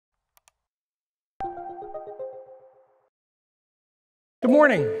Good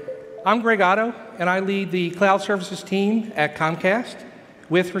morning. I'm Greg Otto, and I lead the cloud services team at Comcast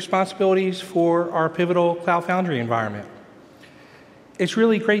with responsibilities for our pivotal Cloud Foundry environment. It's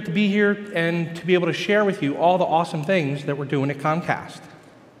really great to be here and to be able to share with you all the awesome things that we're doing at Comcast.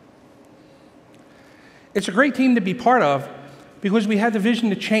 It's a great team to be part of because we had the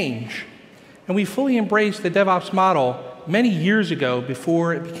vision to change, and we fully embraced the DevOps model many years ago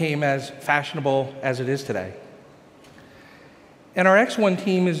before it became as fashionable as it is today. And our X1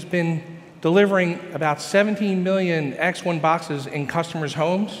 team has been delivering about 17 million X1 boxes in customers'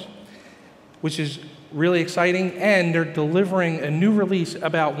 homes, which is really exciting, and they're delivering a new release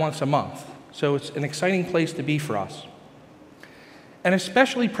about once a month. So it's an exciting place to be for us. An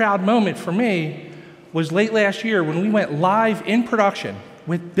especially proud moment for me was late last year when we went live in production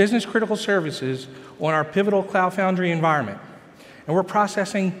with business-critical services on our pivotal Cloud Foundry environment. And we're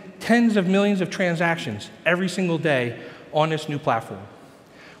processing tens of millions of transactions every single day on this new platform.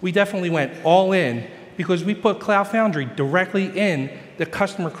 We definitely went all in because we put Cloud Foundry directly in the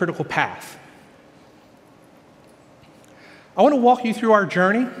customer critical path. I want to walk you through our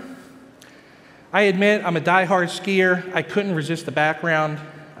journey. I admit I'm a diehard skier. I couldn't resist the background.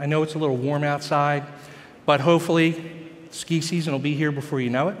 I know it's a little warm outside, but hopefully ski season will be here before you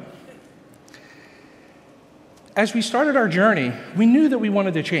know it. As we started our journey, we knew that we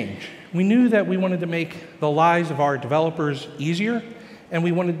wanted to change. We knew that we wanted to make the lives of our developers easier, and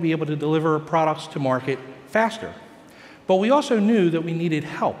we wanted to be able to deliver products to market faster. But we also knew that we needed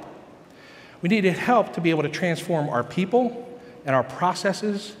help. We needed help to be able to transform our people and our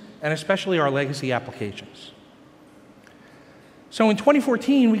processes, and especially our legacy applications. So in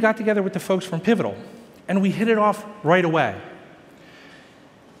 2014, we got together with the folks from Pivotal, and we hit it off right away,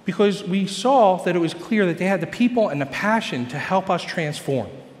 because we saw that it was clear that they had the people and the passion to help us transform.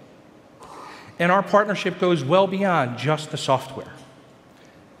 And our partnership goes well beyond just the software.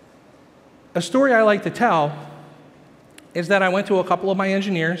 A story I like to tell is that I went to a couple of my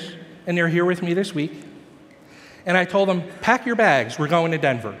engineers, and they're here with me this week, and I told them, pack your bags, we're going to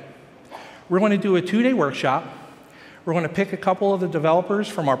Denver. We're going to do a 2-day workshop. We're going to pick a couple of the developers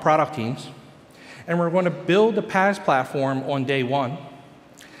from our product teams, and we're going to build the PaaS platform on day 1,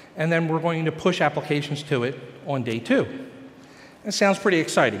 and then we're going to push applications to it on day 2. That sounds pretty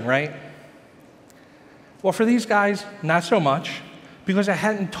exciting, right? Well, for these guys, not so much, because I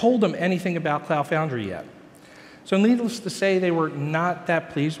hadn't told them anything about Cloud Foundry yet. So needless to say, they were not that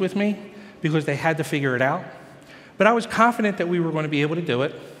pleased with me because they had to figure it out. But I was confident that we were going to be able to do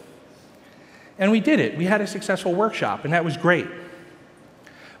it. And we did it. We had a successful workshop, and that was great.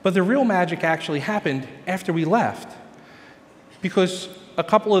 But the real magic actually happened after we left, because a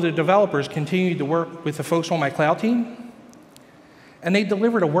couple of the developers continued to work with the folks on my cloud team, and they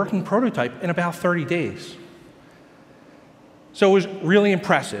delivered a working prototype in about 30 days. So it was really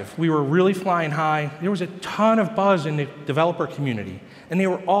impressive. We were really flying high. There was a ton of buzz in the developer community, and they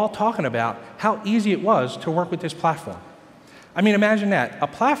were all talking about how easy it was to work with this platform. I mean, imagine that, a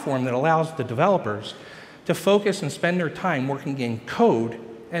platform that allows the developers to focus and spend their time working in code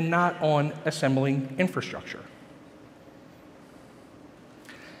and not on assembling infrastructure.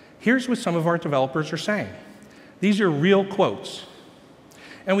 Here's what some of our developers are saying. These are real quotes.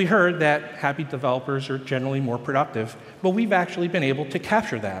 And we heard that happy developers are generally more productive, but we've actually been able to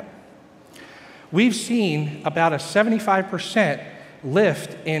capture that. We've seen about a 75%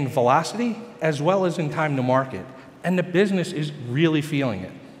 lift in velocity as well as in time to market, and the business is really feeling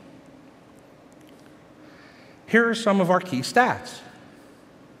it. Here are some of our key stats.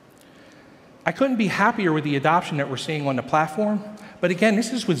 I couldn't be happier with the adoption that we're seeing on the platform, but again,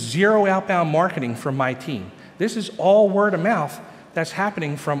 this is with zero outbound marketing from my team. This is all word of mouth that's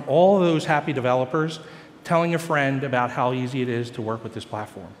happening from all of those happy developers telling a friend about how easy it is to work with this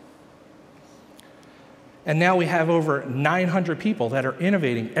platform. And now we have over 900 people that are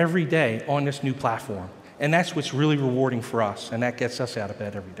innovating every day on this new platform. And that's what's really rewarding for us, and that gets us out of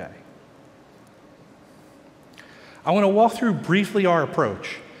bed every day. I want to walk through briefly our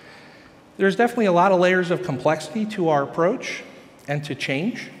approach. There's definitely a lot of layers of complexity to our approach and to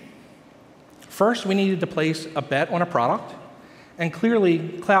change. First, we needed to place a bet on a product. And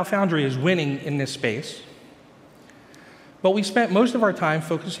clearly, Cloud Foundry is winning in this space. But we spent most of our time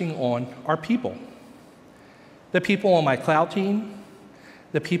focusing on our people. The people on my cloud team,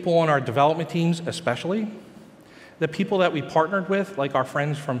 the people on our development teams especially, the people that we partnered with, like our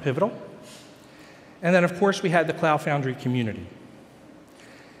friends from Pivotal, and then, of course, we had the Cloud Foundry community.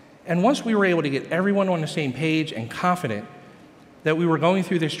 And once we were able to get everyone on the same page and confident that we were going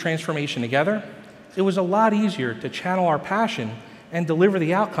through this transformation together, it was a lot easier to channel our passion and deliver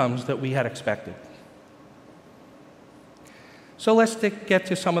the outcomes that we had expected. So let's get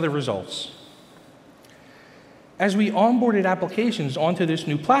to some of the results. As we onboarded applications onto this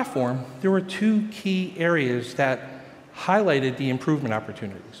new platform, there were two key areas that highlighted the improvement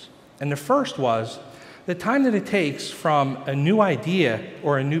opportunities. And the first was the time that it takes from a new idea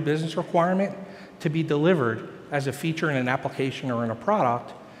or a new business requirement to be delivered as a feature in an application or in a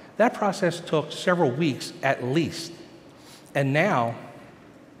product. That process took several weeks at least. And now,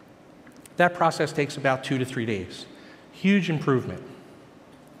 that process takes about 2 to 3 days. Huge improvement.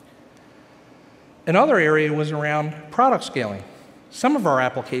 Another area was around product scaling. Some of our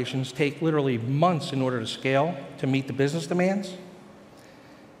applications take literally months in order to scale to meet the business demands.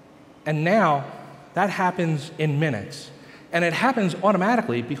 And now, that happens in minutes. And it happens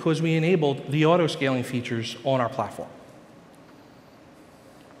automatically because we enabled the auto-scaling features on our platform.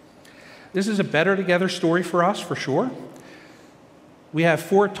 This is a better together story for us, for sure. We have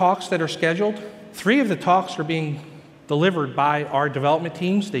 4 talks that are scheduled. 3 of the talks are being delivered by our development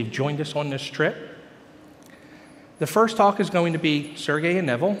teams. They've joined us on this trip. The first talk is going to be Sergey and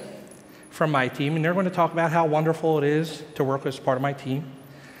Neville from my team, and they're going to talk about how wonderful it is to work as part of my team.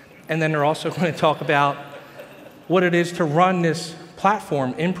 And then they're also going to talk about what it is to run this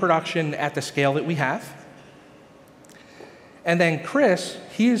platform in production at the scale that we have. And then Chris,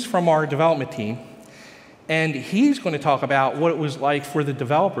 he is from our development team, and he's going to talk about what it was like for the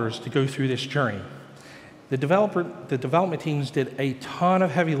developers to go through this journey. The development teams did a ton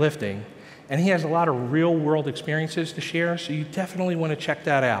of heavy lifting, and he has a lot of real-world experiences to share, so you definitely want to check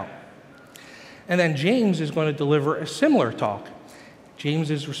that out. And then James is going to deliver a similar talk. James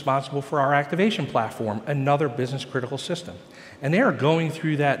is responsible for our activation platform, another business-critical system. And they are going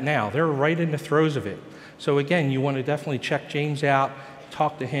through that now. They're right in the throes of it. So again, you want to definitely check James out,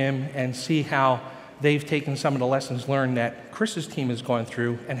 talk to him, and see how they've taken some of the lessons learned that Chris's team has gone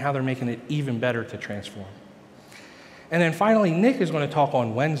through and how they're making it even better to transform. And then finally, Nick is going to talk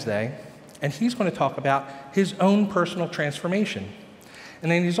on Wednesday, and he's going to talk about his own personal transformation. And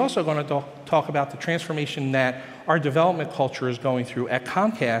then he's also going to talk about the transformation that our development culture is going through at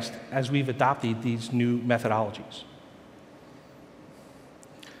Comcast as we've adopted these new methodologies.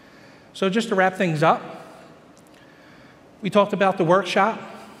 So just to wrap things up, we talked about the workshop,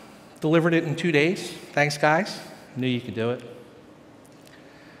 delivered it in 2 days. Thanks, guys. Knew you could do it.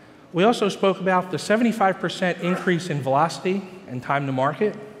 We also spoke about the 75% increase in velocity and time to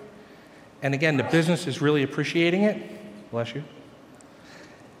market. And again, the business is really appreciating it. Bless you.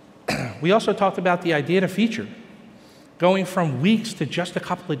 We also talked about the idea to feature. Going from weeks to just a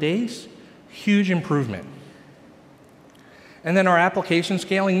couple of days, huge improvement. And then our application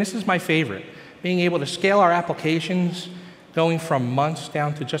scaling, this is my favorite. Being able to scale our applications, going from months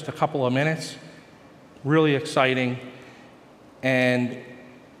down to just a couple of minutes, really exciting. And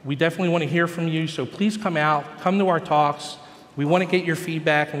we definitely want to hear from you, so please come out, come to our talks. We want to get your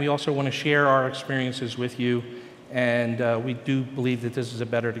feedback, and we also want to share our experiences with you. And we do believe that this is a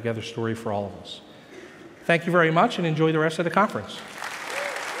better together story for all of us. Thank you very much, and enjoy the rest of the conference.